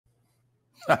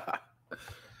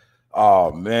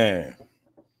Oh man,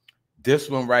 this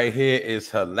one right here is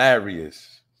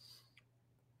hilarious.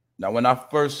 Now, when I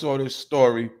first saw this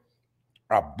story,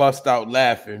 I bust out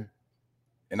laughing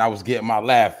and I was getting my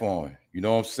laugh on. You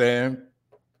know what I'm saying?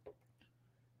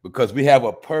 Because we have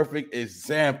a perfect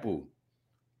example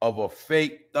of a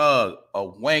fake thug, a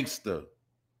wankster,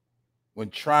 when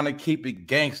trying to keep it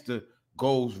gangster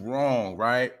goes wrong,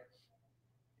 right?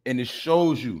 And it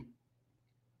shows you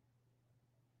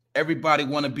everybody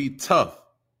want to be tough.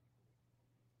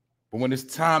 But when it's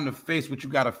time to face what you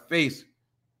got to face,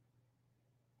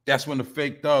 that's when the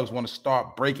fake thugs want to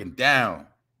start breaking down. You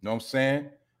know what I'm saying?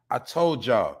 I told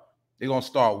y'all, they're going to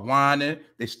start whining,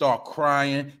 they start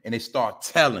crying, and they start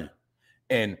telling.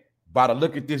 And by the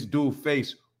look at this dude's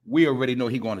face, we already know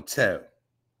he's going to tell.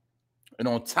 And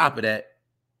on top of that,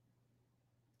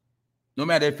 no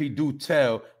matter if he do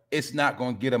tell, it's not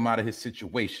going to get him out of his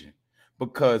situation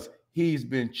because he's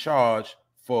been charged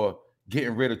for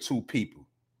getting rid of two people.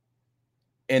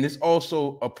 And it's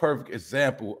also a perfect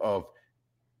example of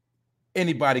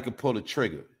anybody could pull a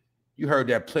trigger. You heard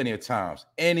that plenty of times.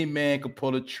 Any man could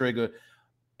pull a trigger.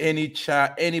 Any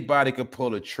child, anybody could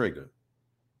pull a trigger.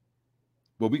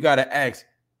 But we got to ask,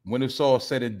 when it's all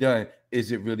said and done,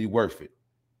 is it really worth it?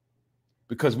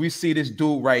 Because we see this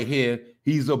dude right here,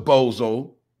 he's a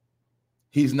bozo.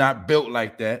 He's not built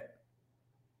like that.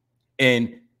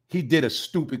 And he did a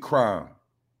stupid crime.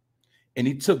 And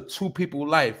he took two people's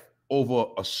life over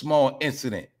a small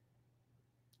incident.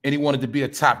 And he wanted to be a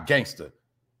top gangster,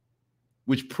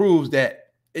 which proves that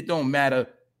it don't matter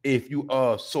if you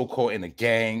are so-called in a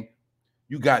gang,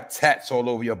 you got tats all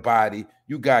over your body,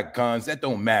 you got guns, that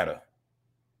don't matter.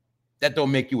 That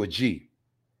don't make you a G.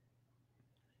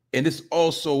 And it's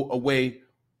also a way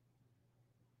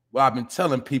where I've been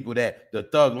telling people that the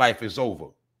thug life is over.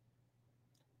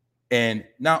 And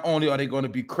not only are they going to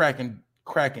be cracking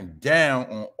down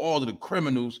on all of the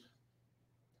criminals,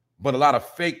 but a lot of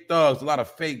fake thugs, a lot of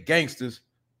fake gangsters,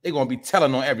 they're going to be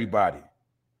telling on everybody.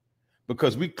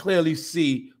 Because we clearly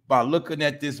see by looking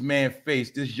at this man's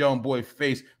face, this young boy's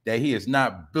face, that he is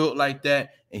not built like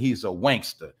that, and he's a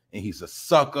wankster, and he's a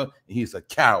sucker, and he's a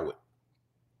coward.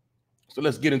 So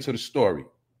let's get into the story.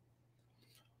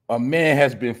 A man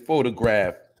has been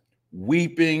photographed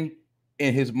weeping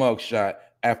in his mugshot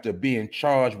after being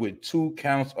charged with 2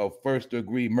 counts of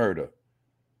first-degree murder.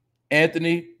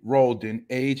 Anthony Roldan,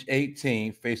 age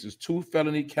 18, faces 2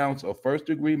 felony counts of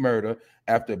first-degree murder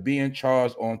after being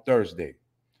charged on Thursday.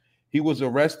 He was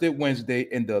arrested Wednesday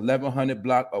in the 1100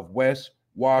 block of West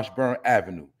Washburn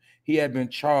Avenue. He had been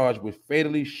charged with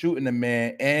fatally shooting a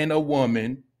man and a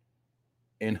woman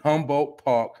in Humboldt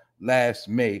Park last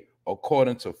May,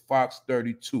 according to Fox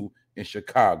 32 in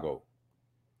Chicago.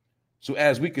 So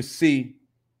as we can see,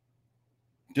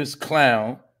 this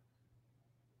clown,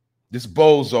 this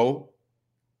bozo,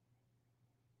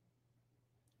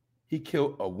 he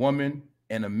killed a woman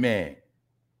and a man.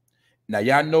 Now,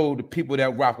 y'all know the people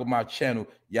that rock with my channel,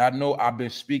 y'all know I've been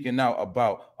speaking out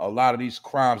about a lot of these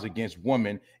crimes against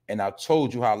women, and I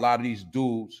told you how a lot of these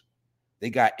dudes, they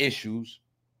got issues.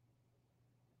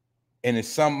 And in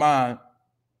some mind,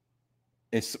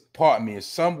 in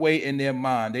some way in their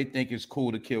mind, they think it's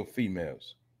cool to kill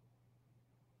females.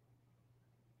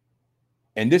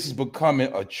 And this is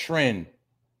becoming a trend,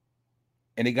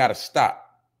 and they got to stop.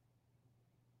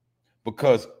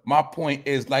 Because my point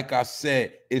is, like I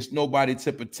said, it's nobody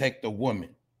to protect the woman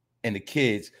and the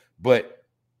kids. But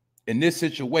in this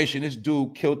situation, this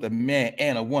dude killed a man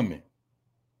and a woman.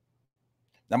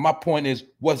 Now, my point is,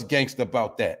 what's gangster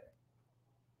about that?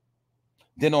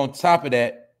 Then on top of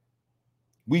that,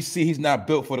 we see he's not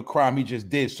built for the crime he just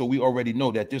did. So we already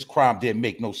know that this crime didn't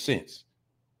make no sense.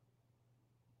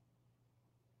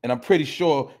 And I'm pretty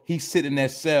sure he's sitting in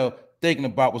that cell thinking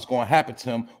about what's going to happen to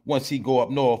him once he go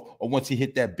up north or once he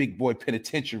hit that big boy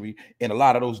penitentiary. And a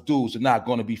lot of those dudes are not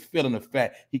going to be feeling the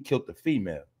fact he killed the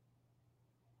female.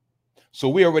 So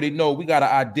we already know, we got an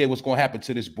idea what's going to happen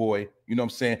to this boy. You know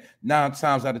what I'm saying? 9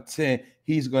 times out of 10,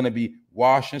 he's going to be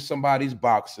washing somebody's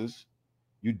boxes.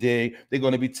 You dig? They're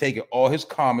going to be taking all his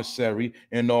commissary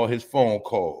and all his phone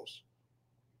calls.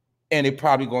 And they're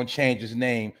probably going to change his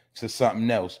name to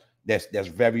something else that's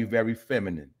very, very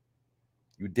feminine.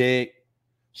 You dig?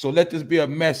 So let this be a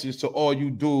message to all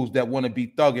you dudes that want to be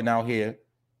thugging out here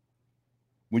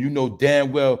when you know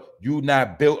damn well you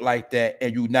not built like that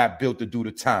and you not built to do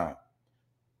the time.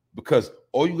 Because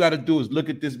all you got to do is look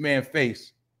at this man's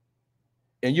face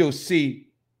and you'll see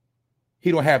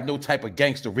he don't have no type of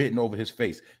gangster written over his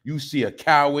face. You see a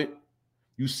coward,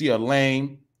 you see a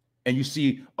lame, and you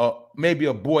see maybe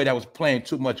a boy that was playing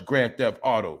too much Grand Theft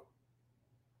Auto.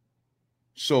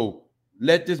 So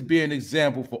let this be an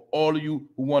example for all of you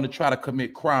who want to try to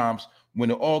commit crimes. When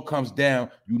it all comes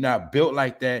down, you're not built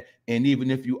like that. And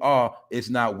even if you are, it's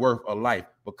not worth a life,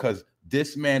 because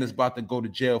this man is about to go to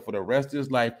jail for the rest of his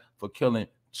life for killing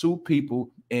 2 people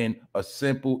in a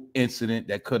simple incident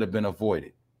that could have been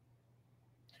avoided.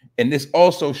 And this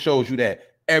also shows you that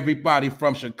everybody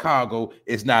from Chicago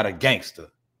is not a gangster.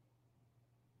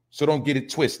 So don't get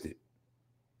it twisted.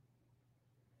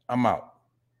 I'm out.